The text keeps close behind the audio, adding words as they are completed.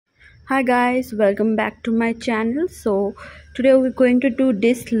Hi guys, welcome back to my channel. So today we're going to do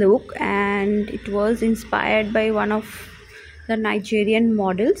this look, and it was inspired by one of the Nigerian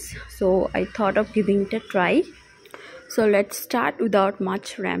models, so I thought of giving it a try. So let's start without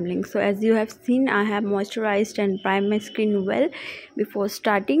much rambling. So as you have seen, I have moisturized and primed my skin well before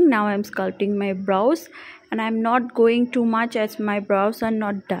starting. Now I'm sculpting my brows, and I'm not going too much as my brows are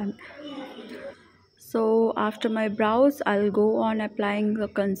not done. So after my brows, I'll go on applying the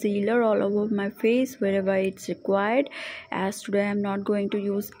concealer all over my face wherever it's required, as today I'm not going to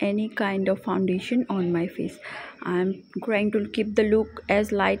use any kind of foundation on my face. I'm trying to keep the look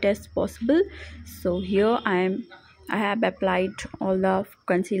as light as possible. So here I have applied all the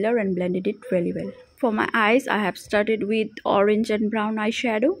concealer and blended it really well. For my eyes, I have started with orange and brown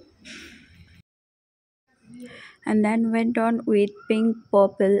eyeshadow, and then went on with pink,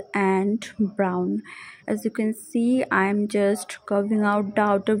 purple and brown. As you can see, I'm just curving out the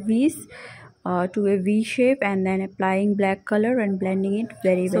outer V's to a V shape, and then applying black color and blending it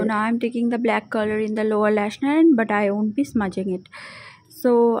very well. So now I'm taking the black color in the lower lash line, but I won't be smudging it.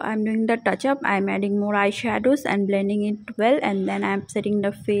 So I'm doing the touch up. I'm adding more eyeshadows and blending it well, and then I'm setting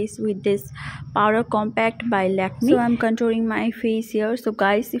the face with this powder compact by Lakme. So I'm contouring my face here. So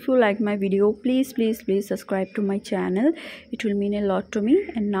guys, if you like my video, please subscribe to my channel. It will mean a lot to me.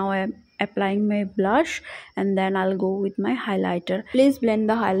 And now I'm applying my blush, and then I'll go with my highlighter. Please blend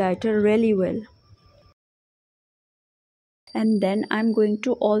the highlighter really well. And then I'm going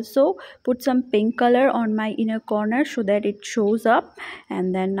to also put some pink color on my inner corner so that it shows up.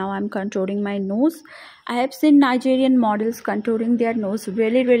 And then now I'm contouring my nose. I have seen Nigerian models contouring their nose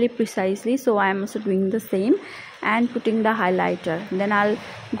really precisely, so I'm also doing the same and putting the highlighter. Then I'll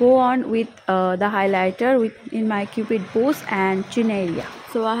go on with the highlighter in my cupid bows and chin area.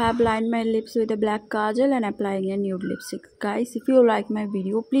 So I have lined my lips with a black kajal and applying a nude lipstick. Guys, if you like my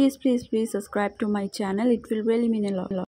video, please subscribe to my channel. It will really mean a lot.